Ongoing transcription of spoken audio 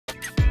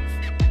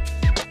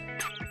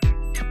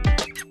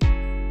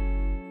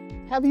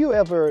Have you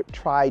ever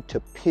tried to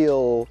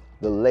peel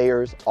the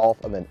layers off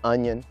of an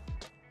onion?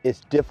 It's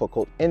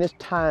difficult and it's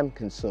time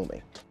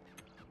consuming.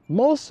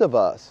 Most of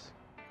us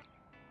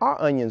are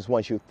onions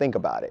once you think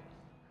about it.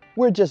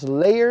 We're just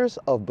layers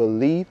of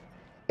belief,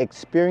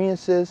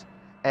 experiences,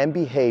 and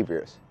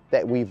behaviors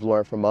that we've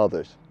learned from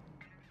others.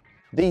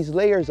 These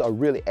layers are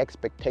really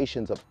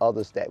expectations of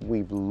others that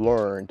we've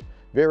learned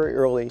very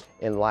early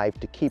in life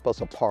to keep us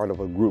a part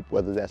of a group,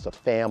 whether that's a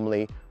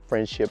family,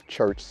 friendship,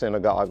 church,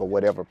 synagogue, or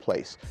whatever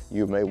place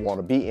you may want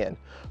to be in.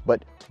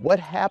 But what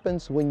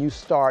happens when you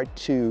start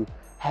to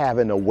have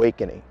an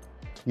awakening?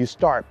 You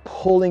start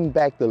pulling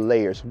back the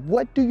layers.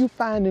 What do you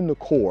find in the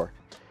core?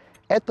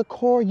 At the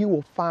core, you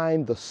will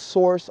find the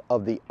source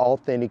of the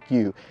authentic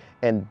you,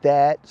 and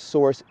that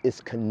source is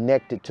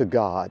connected to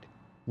God,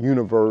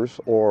 universe,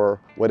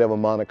 or whatever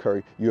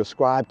moniker you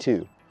ascribe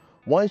to.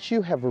 Once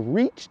you have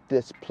reached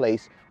this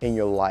place in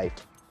your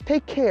life,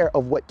 take care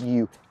of what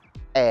you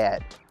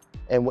add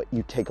and what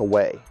you take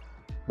away.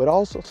 But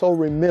also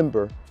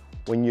remember,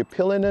 when you're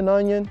peeling an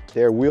onion,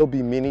 there will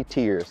be many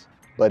tears,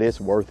 but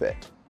it's worth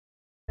it.